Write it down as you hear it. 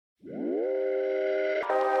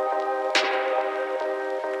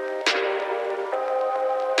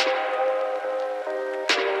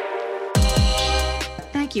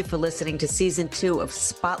thank you for listening to Season 2 of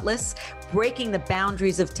Spotless, Breaking the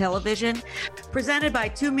Boundaries of Television. Presented by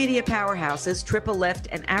two media powerhouses, Triple Lift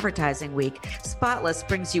and Advertising Week, Spotless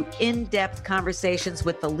brings you in-depth conversations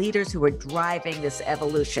with the leaders who are driving this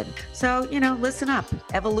evolution. So, listen up.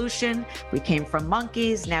 Evolution, we came from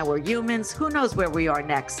monkeys, now we're humans. Who knows where we are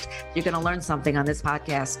next? You're going to learn something on this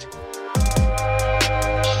podcast.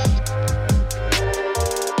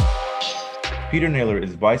 Peter Naylor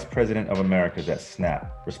is Vice President of Americas at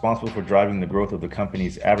Snap, responsible for driving the growth of the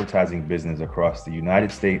company's advertising business across the United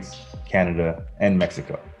States, Canada, and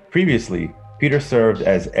Mexico. Previously, Peter served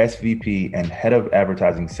as SVP and Head of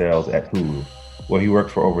Advertising Sales at Hulu, where he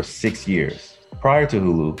worked for over 6 years. Prior to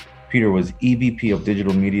Hulu, Peter was EVP of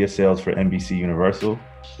Digital Media Sales for NBC Universal,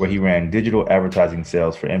 where he ran digital advertising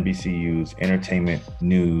sales for NBCU's entertainment,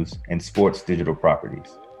 news, and sports digital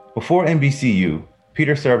properties. Before NBCU,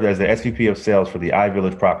 Peter served as the SVP of Sales for the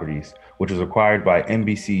iVillage Properties, which was acquired by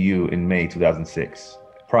NBCU in May 2006.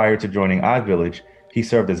 Prior to joining iVillage, he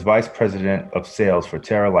served as Vice President of Sales for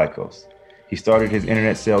Terra Lycos. He started his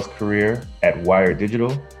internet sales career at Wired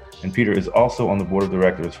Digital, and Peter is also on the board of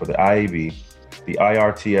directors for the IAB, the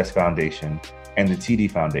IRTS Foundation, and the TD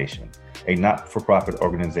Foundation, a not-for-profit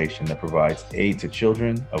organization that provides aid to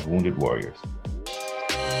children of wounded warriors.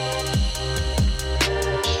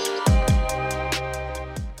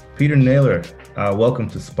 Peter Naylor, welcome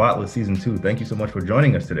to Spotless Season 2. Thank you so much for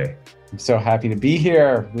joining us today. I'm so happy to be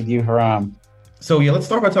here with you, Haram. So let's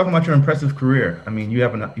start by talking about your impressive career. I mean, you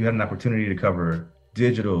had an opportunity to cover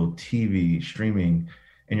digital, TV, streaming,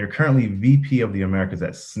 and you're currently VP of the Americas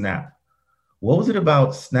at Snap. What was it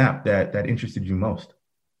about Snap that interested you most?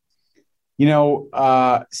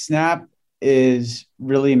 Snap is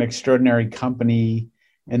really an extraordinary company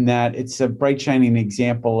in that it's a bright, shining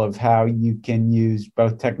example of how you can use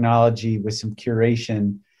both technology with some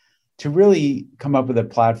curation to really come up with a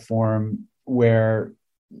platform where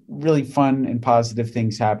really fun and positive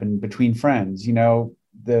things happen between friends.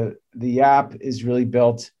 The app is really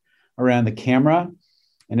built around the camera,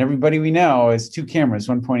 and everybody we know has two cameras,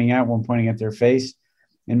 one pointing out, one pointing at their face.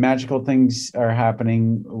 And magical things are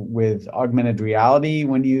happening with augmented reality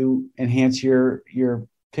when you enhance your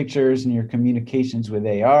pictures and your communications with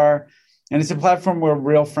AR. And it's a platform where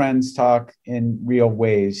real friends talk in real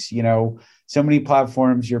ways. So many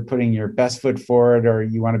platforms, you're putting your best foot forward or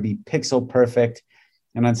you want to be pixel perfect.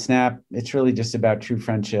 And on Snap, it's really just about true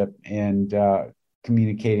friendship and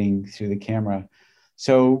communicating through the camera.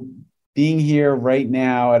 So being here right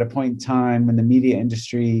now at a point in time when the media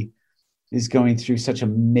industry is going through such a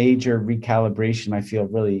major recalibration, I feel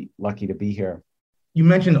really lucky to be here. You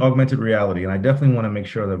mentioned augmented reality, and I definitely want to make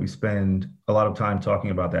sure that we spend a lot of time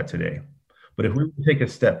talking about that today. But if we take a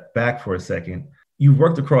step back for a second, you've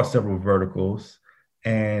worked across several verticals.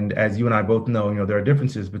 And as you and I both know, there are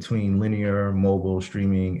differences between linear, mobile,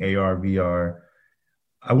 streaming, AR, VR.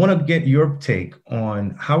 I want to get your take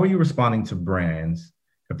on how are you responding to brands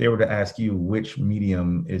if they were to ask you which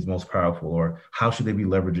medium is most powerful, or how should they be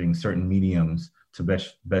leveraging certain mediums to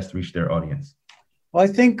best reach their audience? Well, I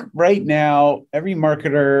think right now, every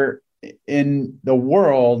marketer in the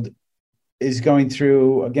world is going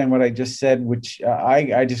through, again, what I just said, which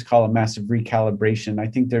I just call a massive recalibration. I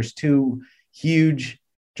think there's two huge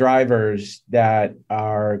drivers that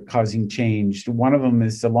are causing change. One of them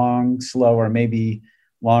is the long, slow, or maybe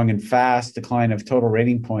long and fast decline of total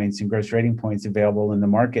rating points and gross rating points available in the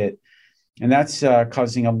market. And that's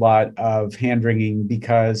causing a lot of hand-wringing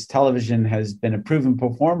because television has been a proven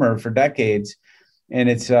performer for decades. And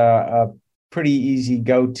it's a pretty easy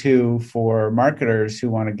go-to for marketers who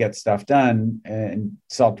want to get stuff done and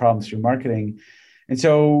solve problems through marketing. And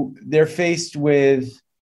so they're faced with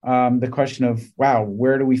the question of, wow,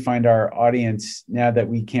 where do we find our audience now that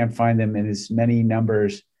we can't find them in as many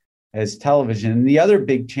numbers as television? And the other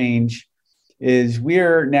big change is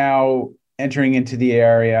we're now entering into the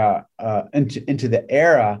area, into the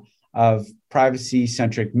era of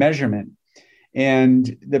privacy-centric measurement.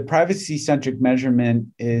 And the privacy-centric measurement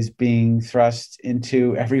is being thrust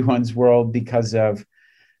into everyone's world because of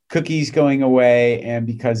cookies going away and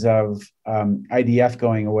because of IDF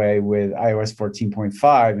going away with iOS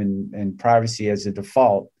 14.5 and privacy as a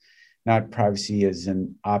default, not privacy as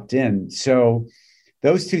an opt-in. So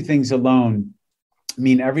those two things alone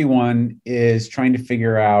mean everyone is trying to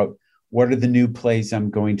figure out what are the new plays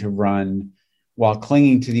I'm going to run while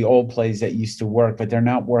clinging to the old plays that used to work, but they're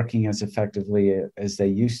not working as effectively as they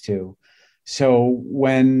used to. So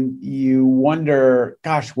when you wonder,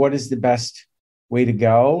 gosh, what is the best way to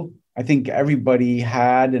go? I think everybody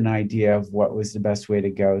had an idea of what was the best way to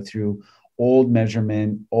go through old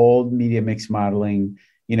measurement, old media mix modeling,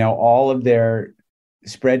 all of their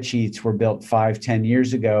spreadsheets were built 5-10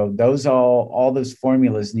 years ago. All those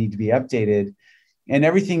formulas need to be updated, and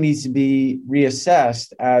everything needs to be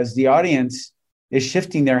reassessed as the audience is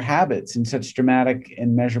shifting their habits in such dramatic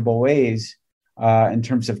and measurable ways in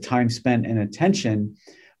terms of time spent and attention.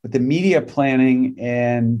 But the media planning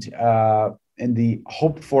and the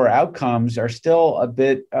hoped for outcomes are still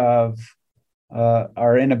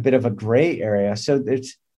are in a bit of a gray area. So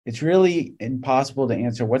it's really impossible to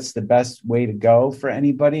answer what's the best way to go for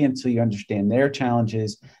anybody until you understand their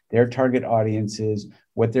challenges, their target audiences,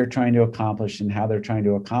 what they're trying to accomplish, and how they're trying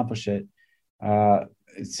to accomplish it.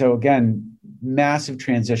 So again, massive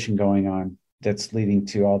transition going on that's leading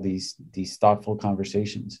to all these thoughtful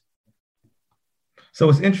conversations. So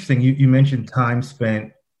it's interesting. You mentioned time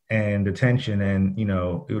spent and attention, and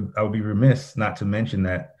I would be remiss not to mention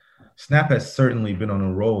that Snap has certainly been on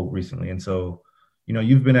a roll recently. And so,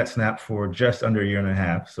 you've been at Snap for just under a year and a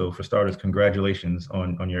half. So for starters, congratulations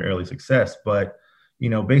on your early success. But,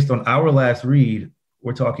 based on our last read,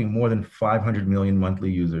 we're talking more than 500 million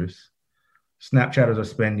monthly users. Snapchatters are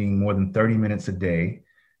spending more than 30 minutes a day,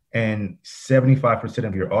 and 75%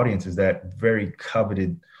 of your audience is that very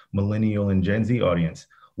coveted millennial and Gen Z audience.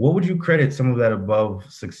 What would you credit some of that above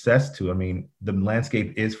success to? I mean, the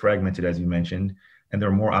landscape is fragmented, as you mentioned, and there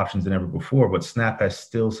are more options than ever before, but Snap has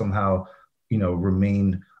still somehow,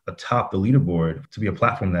 remained atop the leaderboard to be a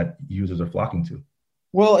platform that users are flocking to.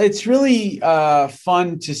 Well, it's really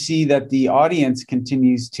fun to see that the audience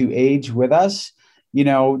continues to age with us.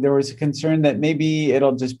 There was a concern that maybe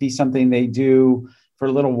it'll just be something they do for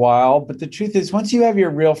a little while. But the truth is, once you have your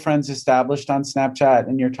real friends established on Snapchat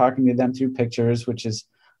and you're talking to them through pictures, which is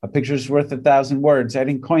a picture's worth 1,000 words. I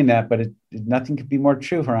didn't coin that, but nothing could be more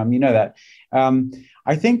true, Haram. You know that.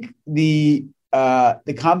 I think the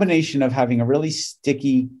combination of having a really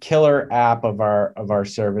sticky killer app of our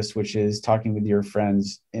service, which is talking with your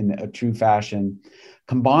friends in a true fashion,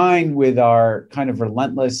 combined with our kind of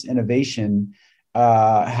relentless innovation,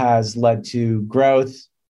 has led to growth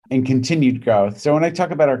and continued growth. So when I talk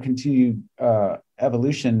about our continued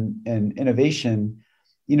evolution and innovation,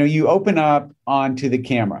 you open up onto the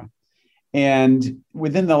camera. And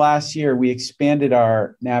within the last year, we expanded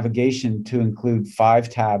our navigation to include 5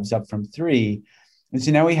 tabs up from 3. And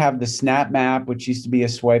so now we have the Snap Map, which used to be a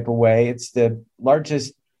swipe away. It's the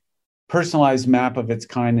largest personalized map of its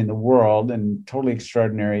kind in the world and totally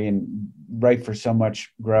extraordinary and ripe for so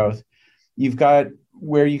much growth. You've got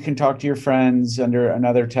where you can talk to your friends under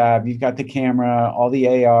another tab. You've got the camera, all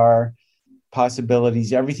the AR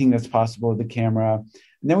possibilities, everything that's possible with the camera.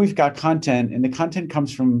 And then we've got content, and the content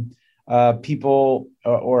comes from people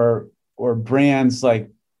or brands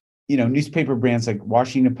like, newspaper brands like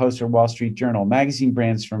Washington Post or Wall Street Journal, magazine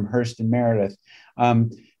brands from Hearst and Meredith,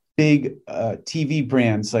 big TV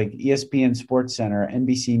brands like ESPN SportsCenter,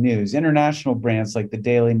 NBC News, international brands like the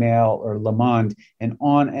Daily Mail or Le Monde, and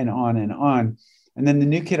on and on and on. And then the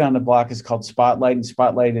new kid on the block is called Spotlight, and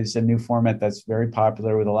Spotlight is a new format that's very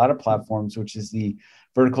popular with a lot of platforms, which is the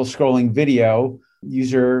vertical scrolling video,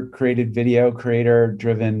 user-created video,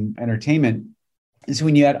 creator-driven entertainment. And so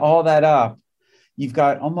when you add all that up, you've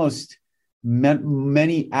got almost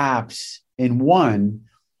many apps in one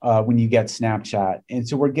when you get Snapchat. And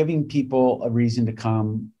so we're giving people a reason to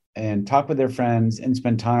come and talk with their friends and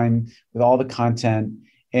spend time with all the content.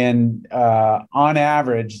 And on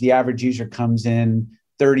average, the average user comes in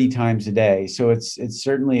 30 times a day. So it's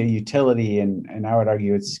certainly a utility. And I would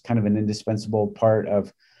argue it's kind of an indispensable part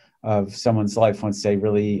of someone's life once they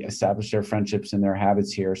really establish their friendships and their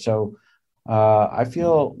habits here. So I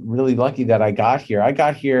feel really lucky that I got here. I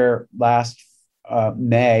got here last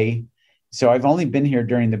May. So I've only been here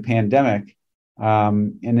during the pandemic.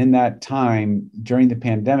 And in that time, during the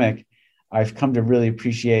pandemic, I've come to really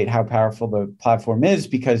appreciate how powerful the platform is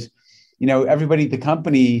because, everybody at the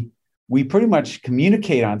company, we pretty much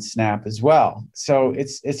communicate on Snap as well. So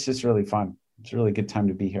it's just really fun. It's a really good time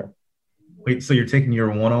to be here. Wait, so you're taking your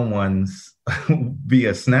one-on-ones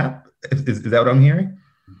via Snap? Is that what I'm hearing?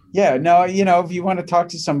 Yeah, no, if you want to talk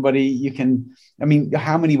to somebody, you can.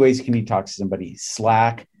 How many ways can you talk to somebody?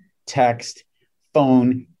 Slack, text,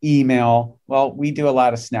 phone, email. Well, we do a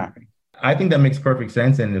lot of snapping. I think that makes perfect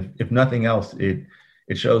sense. And if nothing else, it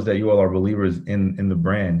shows that you all are believers in the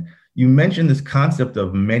brand. You mentioned this concept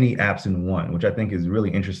of many apps in one, which I think is really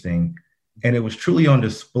interesting. And it was truly on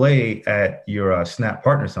display at your Snap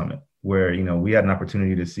Partner Summit, where we had an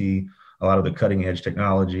opportunity to see a lot of the cutting edge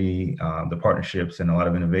technology, the partnerships, and a lot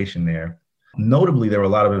of innovation there. Notably, there were a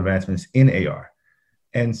lot of advancements in AR.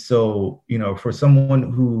 And so, for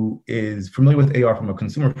someone who is familiar with AR from a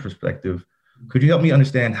consumer perspective, could you help me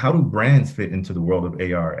understand how do brands fit into the world of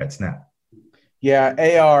AR at Snap? Yeah,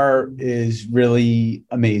 AR is really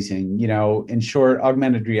amazing. In short,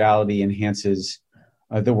 augmented reality enhances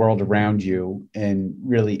the world around you in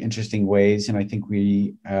really interesting ways. And I think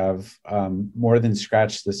we have more than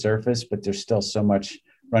scratched the surface, but there's still so much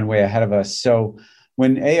runway ahead of us. So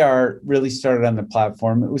when AR really started on the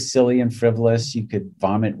platform, it was silly and frivolous. You could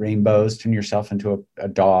vomit rainbows, turn yourself into a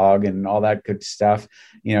dog, and all that good stuff.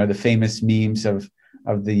 The famous memes of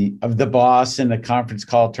the boss in a conference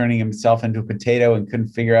call turning himself into a potato and couldn't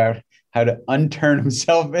figure out how to unturn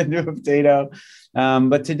himself into a potato.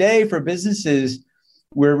 But today, for businesses,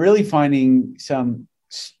 we're really finding some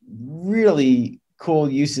really cool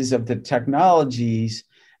uses of the technologies,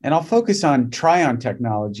 and I'll focus on try-on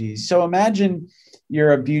technologies. So imagine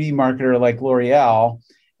you're a beauty marketer like L'Oreal,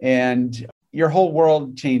 and your whole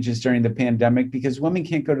world changes during the pandemic because women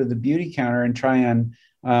can't go to the beauty counter and try on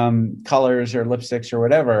colors or lipsticks or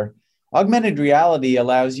whatever. Augmented reality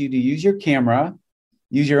allows you to use your camera,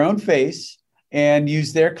 use your own face, and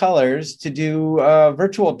use their colors to do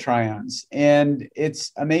virtual try-ons. And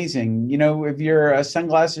it's amazing. If you're a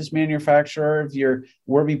sunglasses manufacturer, if you're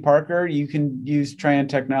Warby Parker, you can use try-on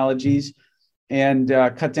technologies and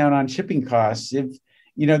cut down on shipping costs. If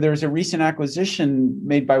there was a recent acquisition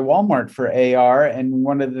made by Walmart for AR, and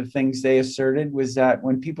one of the things they asserted was that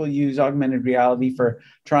when people use augmented reality for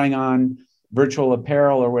trying on virtual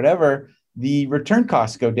apparel or whatever, the return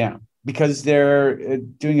costs go down because they're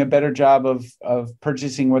doing a better job of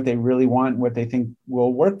purchasing what they really want, what they think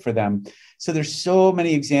will work for them. So there's so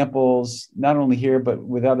many examples, not only here, but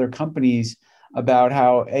with other companies, about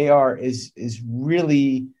how AR is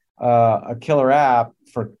really a killer app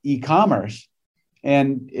for e-commerce.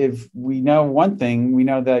 And if we know one thing, we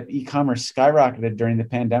know that e-commerce skyrocketed during the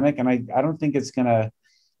pandemic, and I don't think it's going to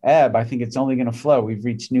ebb. I think it's only going to flow. We've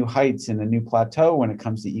reached new heights and a new plateau when it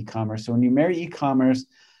comes to e-commerce. So when you marry e-commerce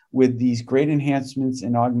with these great enhancements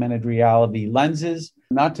in augmented reality lenses,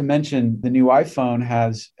 not to mention the new iPhone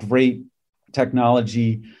has great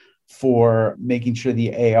technology for making sure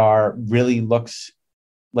the AR really looks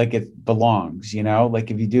like it belongs,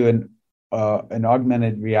 like if you do an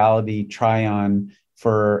augmented reality try on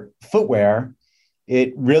for footwear,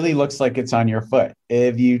 it really looks like it's on your foot.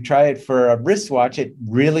 If you try it for a wristwatch, it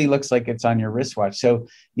really looks like it's on your wristwatch. So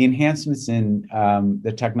the enhancements in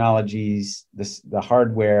the technologies, the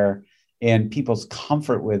hardware, and people's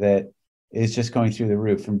comfort with it is just going through the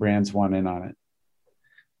roof, and brands want in on it.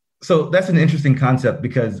 So that's an interesting concept,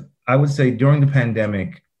 because I would say during the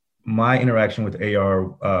pandemic, my interaction with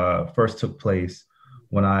AR first took place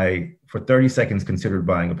when I, for 30 seconds, considered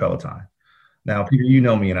buying a Peloton. Now, Peter, you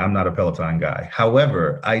know me, and I'm not a Peloton guy.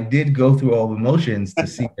 However, I did go through all the motions to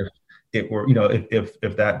see if it were,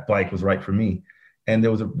 if that bike was right for me. And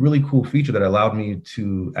there was a really cool feature that allowed me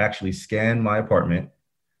to actually scan my apartment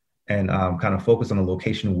and kind of focus on the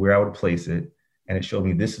location where I would place it. And it showed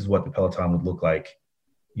me this is what the Peloton would look like,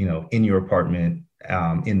 in your apartment,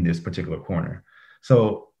 in this particular corner.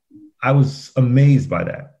 So I was amazed by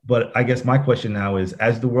that. But I guess my question now is,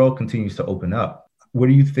 as the world continues to open up, what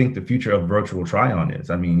do you think the future of virtual try-on is?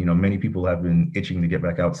 I mean, many people have been itching to get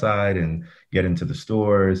back outside and get into the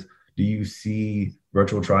stores. Do you see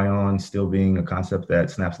virtual try-on still being a concept that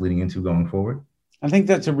Snap's leading into going forward? I think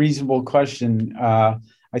that's a reasonable question.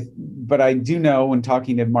 But I do know, when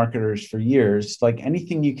talking to marketers for years, like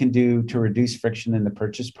anything you can do to reduce friction in the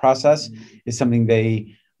purchase process is something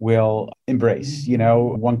they will embrace.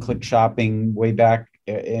 One-click shopping way back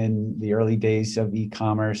in the early days of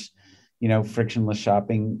e-commerce, frictionless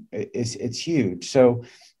shopping, it's huge. So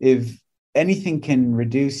if anything can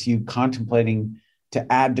reduce you contemplating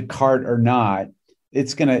to add to cart or not,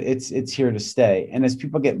 it's here to stay. And as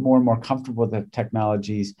people get more and more comfortable with the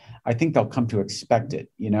technologies, I think they'll come to expect it.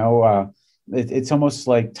 It's almost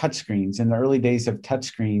like touchscreens. In the early days of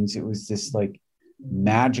touchscreens, it was this like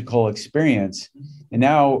magical experience. And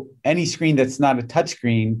now any screen that's not a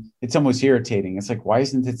touchscreen, it's almost irritating. It's like, why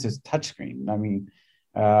isn't this a touchscreen? I mean,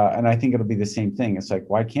 and I think it'll be the same thing. It's like,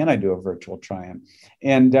 why can't I do a virtual try-on?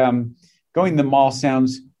 And going to the mall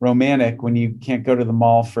sounds romantic when you can't go to the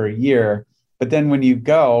mall for a year. But then when you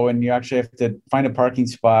go and you actually have to find a parking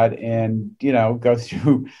spot and, go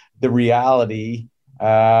through the reality,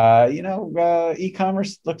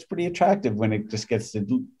 e-commerce looks pretty attractive when it just gets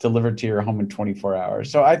delivered to your home in 24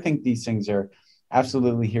 hours. So I think these things are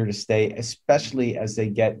absolutely here to stay, especially as they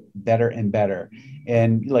get better and better.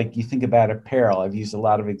 And like you think about apparel, I've used a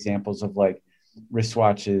lot of examples of like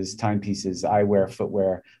wristwatches, timepieces, eyewear,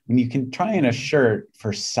 footwear. When you can try in a shirt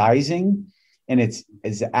for sizing and it's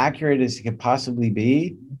as accurate as it could possibly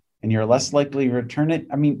be, and you're less likely to return it.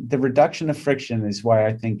 I mean, the reduction of friction is why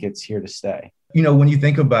I think it's here to stay. When you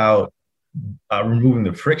think about removing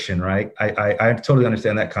the friction, right? I totally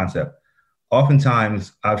understand that concept.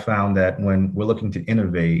 Oftentimes, I've found that when we're looking to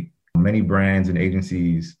innovate, many brands and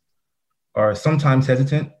agencies are sometimes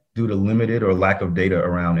hesitant due to limited or lack of data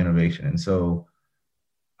around innovation. And so,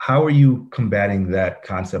 how are you combating that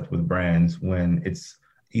concept with brands when it's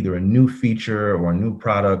either a new feature or a new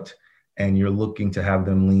product and you're looking to have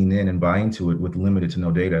them lean in and buy into it with limited to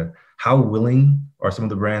no data? How willing are some of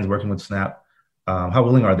the brands working with Snap? How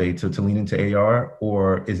willing are they to lean into AR,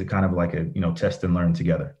 or is it kind of like a, test and learn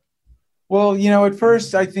together? Well, at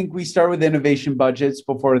first, I think we start with innovation budgets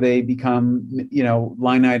before they become,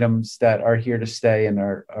 line items that are here to stay and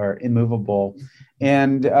are immovable.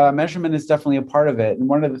 And measurement is definitely a part of it. And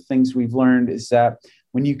one of the things we've learned is that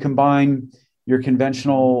when you combine your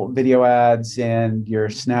conventional video ads and your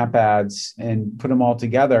Snap ads and put them all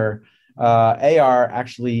together, AR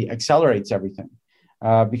actually accelerates everything.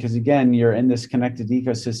 Because again, you're in this connected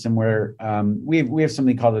ecosystem where we have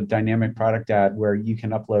something called a dynamic product ad, where you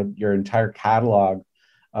can upload your entire catalog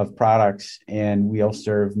of products, and we'll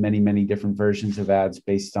serve many, many different versions of ads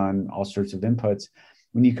based on all sorts of inputs.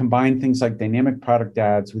 When you combine things like dynamic product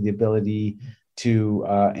ads with the ability to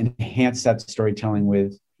enhance that storytelling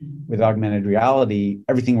with augmented reality,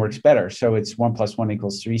 everything works better. So it's 1 + 1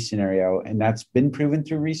 = 3 scenario, and that's been proven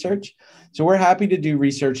through research. So we're happy to do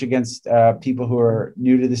research against people who are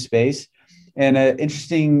new to the space. And an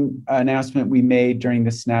interesting announcement we made during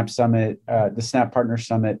the Snap Summit, the Snap Partner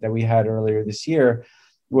Summit that we had earlier this year,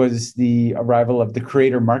 was the arrival of the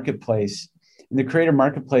Creator Marketplace. And the Creator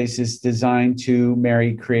Marketplace is designed to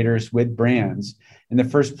marry creators with brands. And the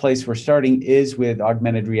first place we're starting is with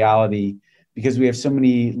augmented reality, because we have so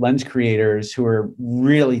many lens creators who are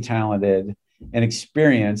really talented and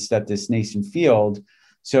experienced at this nascent field.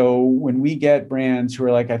 So when we get brands who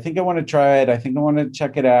are like, I think I want to try it, I think I want to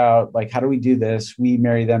check it out, like, how do we do this? We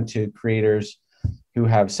marry them to creators who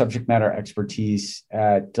have subject matter expertise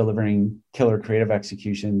at delivering killer creative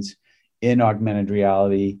executions in augmented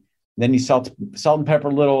reality. Then you salt and pepper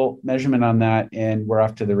a little measurement on that, and we're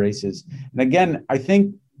off to the races. And again, I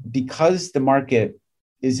think because the market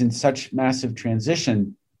is in such massive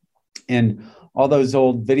transition, and all those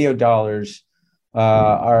old video dollars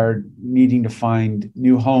are needing to find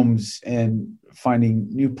new homes and finding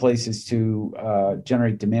new places to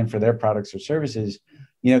generate demand for their products or services,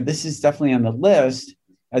 this is definitely on the list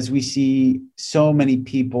as we see so many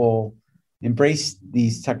people embrace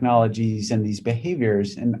these technologies and these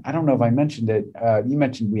behaviors. And I don't know if I mentioned it. You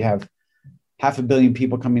mentioned we have 500 million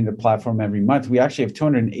people coming to the platform every month. We actually have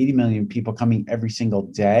 280 million people coming every single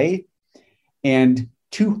day. And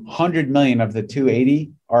 200 million of the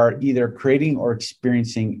 280 are either creating or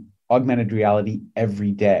experiencing augmented reality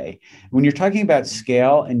every day. When you're talking about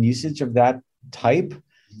scale and usage of that type,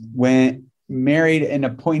 when married in a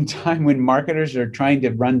point in time when marketers are trying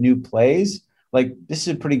to run new plays, like, this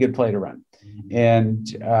is a pretty good play to run. And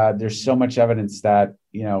there's so much evidence that,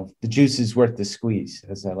 the juice is worth the squeeze,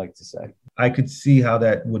 as I like to say. I could see how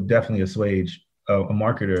that would definitely assuage a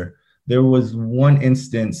marketer. There was one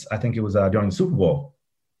instance, I think it was during the Super Bowl,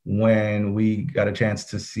 when we got a chance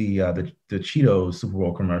to see the Cheetos Super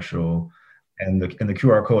Bowl commercial and the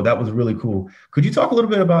QR code. That was really cool. Could you talk a little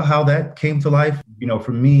bit about how that came to life?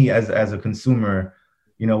 For me as a consumer,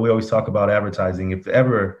 we always talk about advertising. If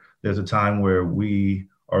ever there's a time where we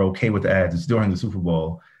are okay with ads, it's during the Super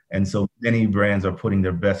Bowl. And so many brands are putting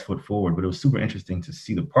their best foot forward, but it was super interesting to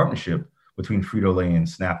see the partnership between Frito-Lay and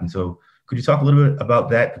Snap. And so could you talk a little bit about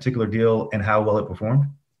that particular deal and how well it performed?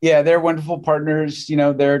 Yeah, they're wonderful partners.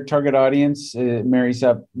 Their target audience marries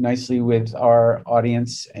up nicely with our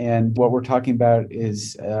audience. And what we're talking about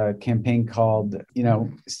is a campaign called,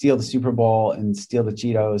 Steal the Super Bowl and Steal the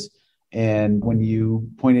Cheetos. And when you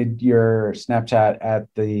pointed your Snapchat at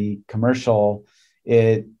the commercial,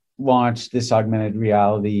 it launched this augmented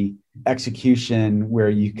reality execution where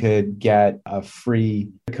you could get a free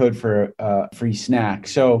code for a free snack.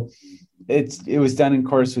 So it was done in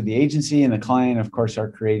course with the agency and the client, of course, our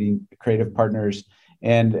creative partners.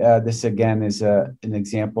 And this, again, is an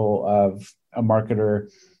example of a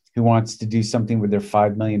marketer who wants to do something with their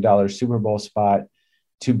 $5 million Super Bowl spot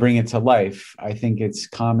to bring it to life. I think it's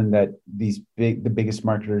common that the biggest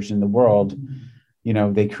marketers in the world,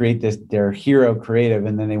 they create their hero creative,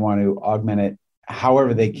 and then they want to augment it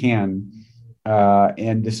however they can.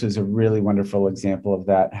 And this was a really wonderful example of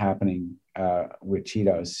that happening with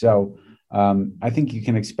Cheetos. So I think you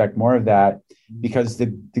can expect more of that, because the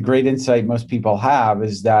great insight most people have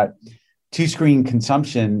is that two-screen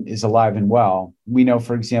consumption is alive and well. We know,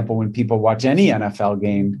 for example, when people watch any NFL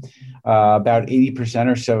game, about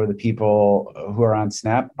 80% or so of the people who are on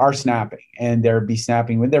Snap are snapping, and they'll be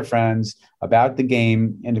snapping with their friends about the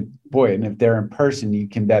game. And boy, and if they're in person, you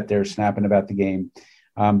can bet they're snapping about the game.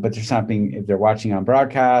 But they're snapping if they're watching on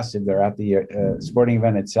broadcast, if they're at the sporting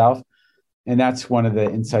event itself. And that's one of the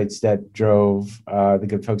insights that drove the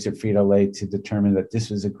good folks at Frito-Lay to determine that this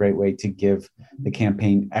was a great way to give the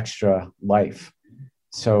campaign extra life.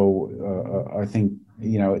 So I think,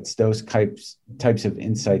 it's those types of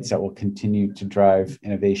insights that will continue to drive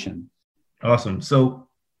innovation. Awesome. So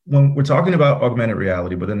when we're talking about augmented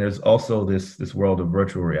reality, but then there's also this world of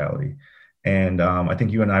virtual reality. And I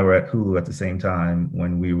think you and I were at Hulu at the same time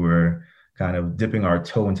when we were kind of dipping our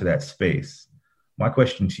toe into that space. My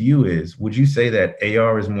question to you is, would you say that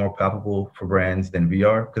AR is more palpable for brands than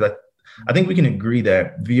VR? Because I think we can agree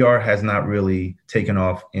that VR has not really taken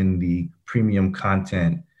off in the premium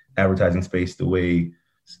content advertising space the way,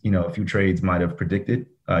 a few trades might have predicted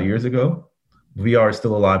years ago. VR is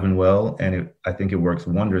still alive and well, and I think it works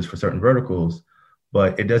wonders for certain verticals,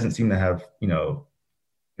 but it doesn't seem to have,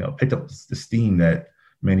 picked up the steam that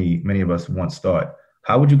many of us once thought.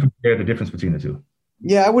 How would you compare the difference between the two?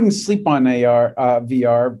 Yeah, I wouldn't sleep on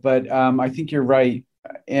VR, but I think you're right.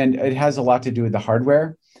 And it has a lot to do with the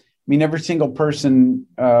hardware. I mean, every single person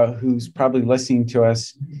who's probably listening to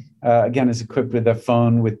us, again, is equipped with a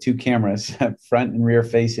phone with two cameras, front and rear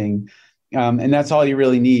facing. And that's all you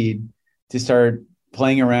really need to start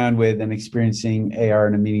playing around with and experiencing AR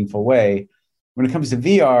in a meaningful way. When it comes to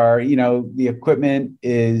VR, the equipment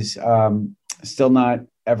is still not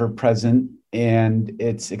ever present, and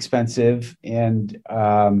it's expensive, and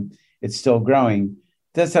it's still growing.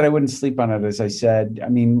 That said, I wouldn't sleep on it, as I said. I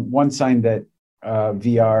mean, one sign that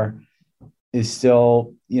VR is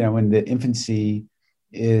still, in the infancy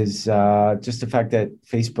is just the fact that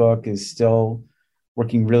Facebook is still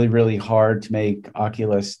working really, really hard to make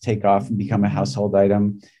Oculus take off and become a household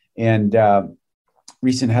item. And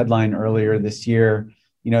recent headline earlier this year,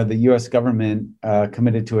 the U.S. government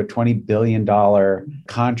committed to a $20 billion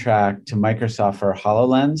contract to Microsoft for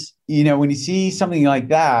HoloLens. When you see something like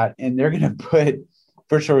that, and they're going to put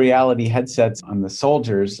virtual reality headsets on the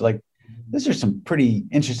soldiers, like, those are some pretty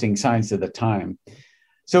interesting signs of the time.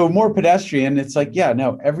 So more pedestrian, it's like,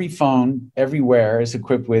 every phone everywhere is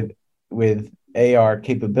equipped with AR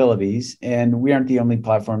capabilities, and we aren't the only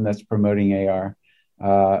platform that's promoting AR.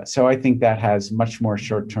 So I think that has much more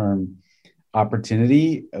short-term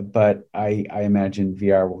opportunity, but I imagine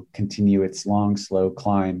VR will continue its long, slow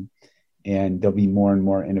climb, and there'll be more and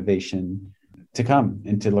more innovation to come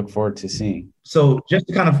and to look forward to seeing. So just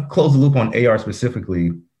to kind of close the loop on AR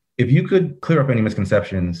specifically, if you could clear up any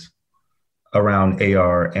misconceptions around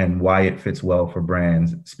AR and why it fits well for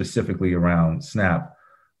brands, specifically around Snap,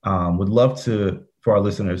 would love for our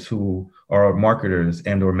listeners who are marketers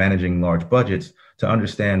and or managing large budgets to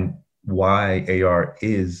understand why AR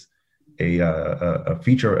is a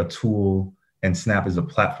feature, a tool, and Snap is a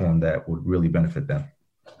platform that would really benefit them.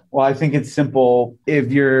 Well, I think it's simple.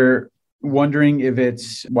 If you're wondering if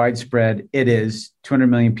it's widespread, it is. 200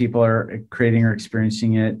 million people are creating or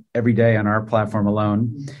experiencing it every day on our platform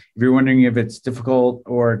alone. If you're wondering if it's difficult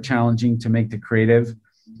or challenging to make the creative,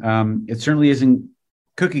 it certainly isn't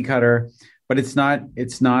cookie cutter, but it's not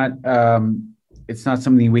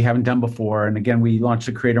something we haven't done before. And again, we launched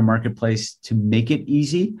a creator marketplace to make it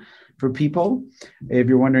easy for people. If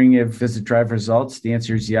you're wondering if does it drive results, the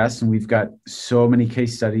answer is yes. And we've got so many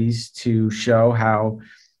case studies to show how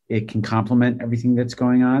it can complement everything that's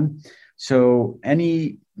going on. So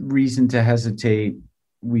any reason to hesitate,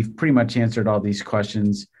 we've pretty much answered all these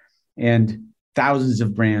questions, and thousands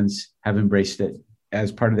of brands have embraced it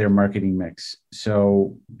as part of their marketing mix.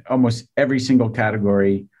 So almost every single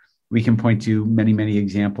category, we can point to many, many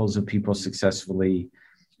examples of people successfully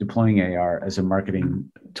deploying AR as a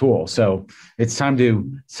marketing tool. So it's time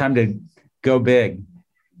to go big,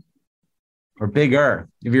 or bigger.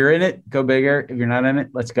 If you're in it, go bigger. If you're not in it,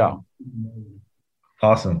 let's go.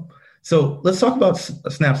 Awesome. So let's talk about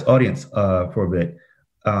Snap's audience for a bit.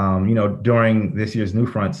 During this year's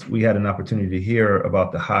NewFronts, we had an opportunity to hear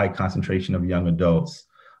about the high concentration of young adults.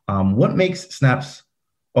 What makes Snap's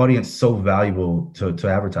audience so valuable to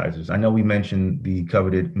advertisers? I know we mentioned the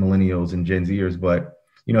coveted millennials and Gen Zers, but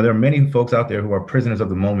there are many folks out there who are prisoners of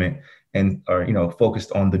the moment and are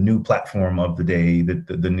focused on the new platform of the day,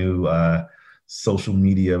 the new social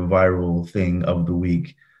media viral thing of the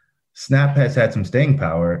week. Snap has had some staying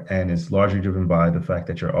power, and it's largely driven by the fact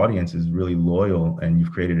that your audience is really loyal, and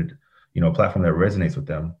you've created a platform that resonates with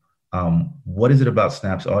them. What is it about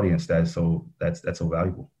Snap's audience that's so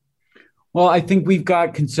valuable? Well, I think we've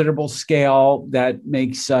got considerable scale that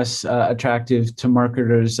makes us attractive to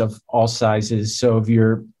marketers of all sizes. So if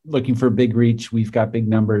you're looking for big reach, we've got big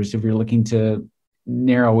numbers. If you're looking to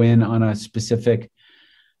narrow in on a specific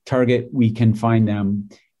target, we can find them.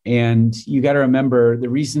 And you got to remember the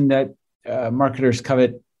reason that marketers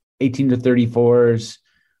covet 18 to 34s,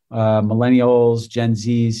 millennials, Gen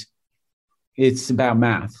Zs, it's about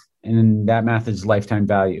math. And that math is lifetime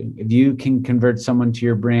value. If you can convert someone to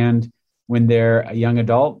your brand when they're a young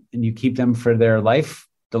adult and you keep them for their life,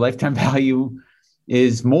 the lifetime value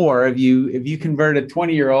is more if you convert a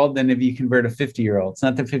 20-year-old than if you convert a 50-year-old. It's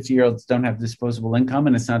not that 50-year-olds don't have disposable income,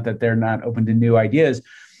 and it's not that they're not open to new ideas.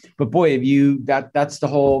 But boy, that's the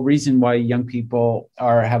whole reason why young people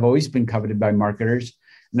have always been coveted by marketers.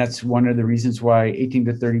 And that's one of the reasons why 18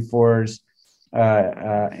 to 34s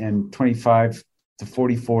and 25 to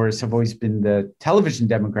 44s have always been the television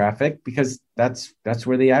demographic, because that's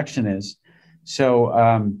where the action is.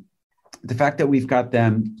 So the fact that we've got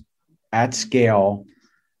them at scale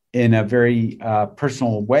in a very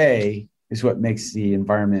personal way is what makes the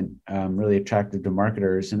environment really attractive to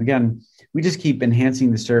marketers. And again, we just keep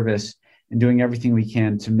enhancing the service and doing everything we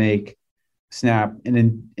can to make Snap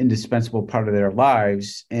an indispensable part of their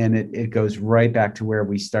lives. And it goes right back to where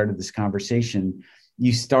we started this conversation.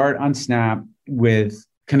 You start on Snap with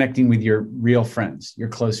connecting with your real friends, your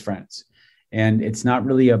close friends. And it's not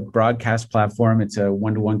really a broadcast platform. It's a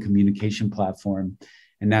one-to-one communication platform.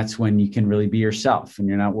 And that's when you can really be yourself and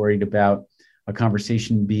you're not worried about a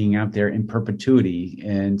conversation being out there in perpetuity.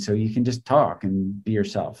 And so you can just talk and be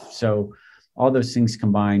yourself. So all those things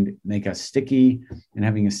combined make us sticky, and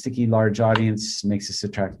having a sticky large audience makes us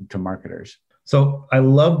attractive to marketers. So I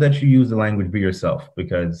love that you use the language "be yourself,"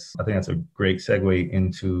 because I think that's a great segue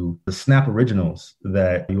into the Snap Originals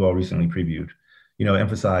that you all recently previewed.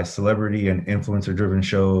 Emphasize celebrity and influencer-driven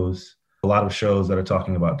shows, a lot of shows that are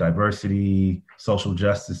talking about diversity, social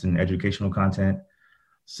justice, and educational content.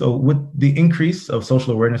 So with the increase of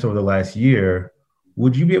social awareness over the last year,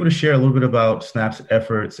 would you be able to share a little bit about Snap's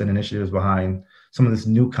efforts and initiatives behind some of this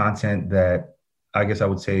new content that I guess I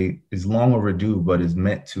would say is long overdue, but is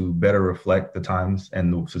meant to better reflect the times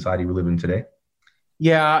and the society we live in today?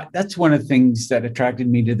 Yeah, that's one of the things that attracted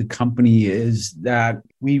me to the company, is that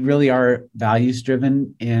we really are values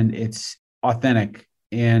driven and it's authentic.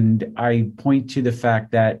 And I point to the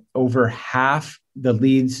fact that over half the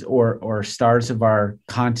leads or stars of our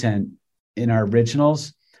content in our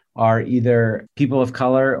originals are either people of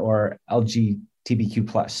color or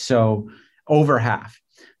LGBTQ+. So over half.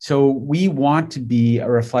 So we want to be a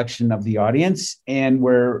reflection of the audience, and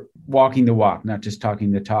we're walking the walk, not just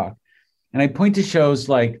talking the talk. And I point to shows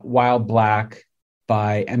like Wild Black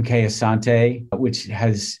by MK Asante, which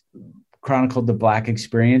has chronicled the Black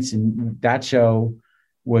experience. And that show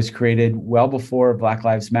was created well before Black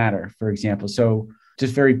Lives Matter, for example. So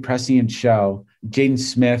just very prescient show. Jaden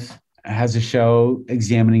Smith has a show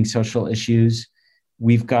examining social issues.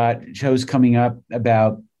 We've got shows coming up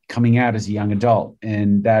about coming out as a young adult,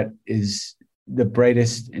 and that is the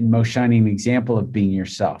brightest and most shining example of being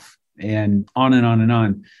yourself, and on and on and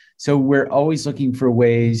on. So we're always looking for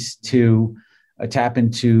ways to tap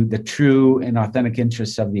into the true and authentic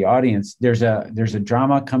interests of the audience. There's a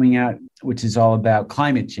drama coming out which is all about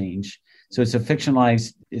climate change. So it's a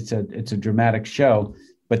fictionalized, it's a dramatic show,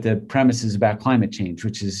 but the premise is about climate change,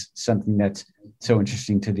 which is something that's so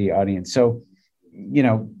interesting to the audience. So,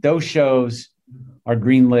 those shows are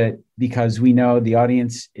greenlit because we know the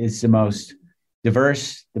audience is the most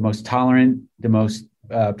diverse, the most tolerant, the most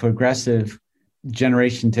progressive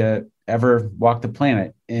generation to ever walk the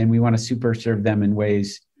planet. And we want to super serve them in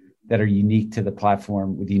ways that are unique to the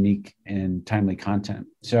platform with unique and timely content.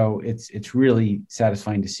 So it's really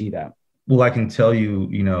satisfying to see that. Well, I can tell you,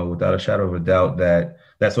 without a shadow of a doubt that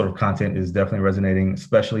sort of content is definitely resonating,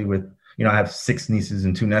 especially with, I have 6 nieces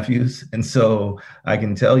and 2 nephews. And so I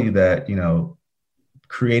can tell you that,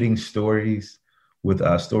 creating stories with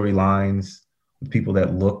storylines, with people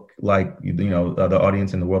that look like, the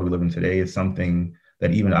audience in the world we live in today is something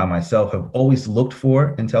that even I myself have always looked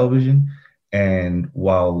for in television. And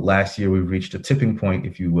while last year we reached a tipping point,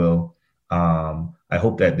 if you will, I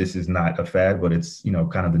hope that this is not a fad, but it's,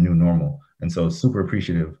 kind of the new normal. And so super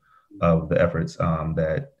appreciative of the efforts and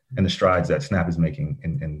the strides that Snap is making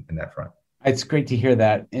in that front. It's great to hear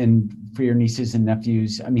that. And for your nieces and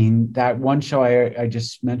nephews, I mean, that one show I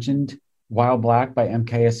just mentioned, Wild Black by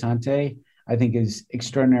MK Asante, I think is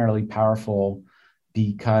extraordinarily powerful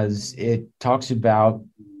because it talks about,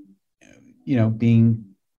 being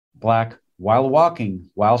Black while walking,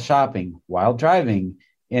 while shopping, while driving,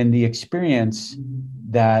 and the experience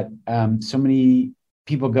that so many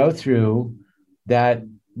people go through that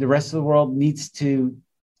the rest of the world needs to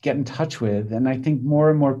get in touch with. And I think more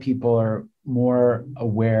and more people are more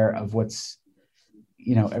aware of what's,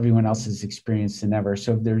 everyone else's experience than ever.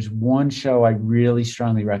 So if there's one show I really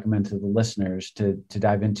strongly recommend to the listeners to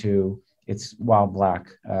dive into, it's Wild Black,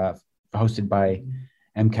 hosted by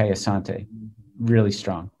MK Asante. Really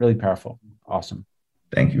strong, really powerful. Awesome.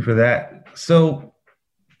 Thank you for that. So,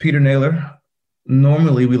 Peter Naylor,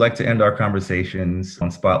 normally we like to end our conversations on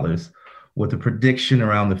Spotless with a prediction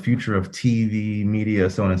around the future of TV, media,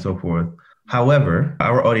 so on and so forth. However,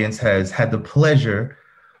 our audience has had the pleasure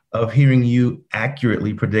of hearing you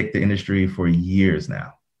accurately predict the industry for years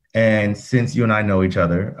now. And since you and I know each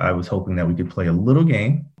other, I was hoping that we could play a little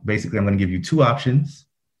game. Basically, I'm going to give you two options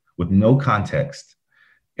with no context,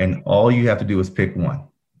 and all you have to do is pick one.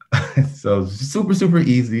 So super, super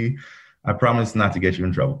easy. I promise not to get you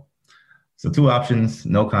in trouble. So two options,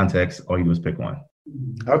 no context, all you do is pick one.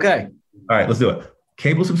 Okay. All right, let's do it.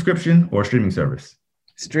 Cable subscription or streaming service?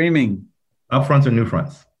 Streaming. Upfronts or new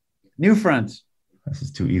fronts? New fronts. This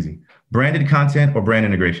is too easy. Branded content or brand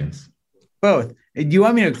integrations? Both. Do you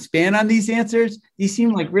want me to expand on these answers? These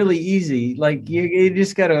seem like really easy. Like you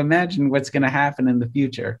just got to imagine what's going to happen in the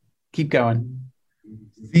future. Keep going.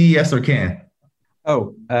 CES or Cannes?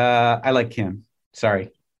 Oh, I like Cannes.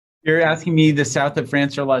 Sorry. You're asking me the south of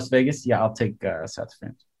France or Las Vegas? Yeah, I'll take south of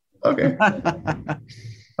France. Okay.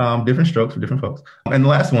 Different strokes for different folks. And the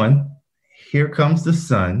last one, Here Comes the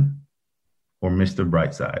Sun or Mr.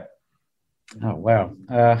 Brightside? Oh, wow.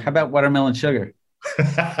 How about Watermelon Sugar?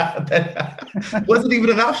 That wasn't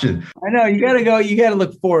even an option. I know. You got to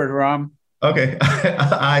look forward, Ram. Okay.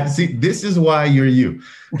 I see. This is why you're you.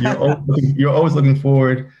 You're always looking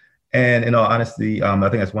forward. And in all honesty, I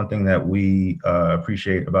think that's one thing that we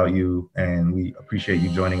appreciate about you. And we appreciate you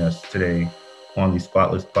joining us today on the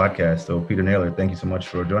Spotless podcast. So Peter Naylor, thank you so much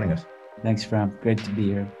for joining us. Thanks, Ram. Great to be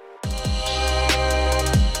here.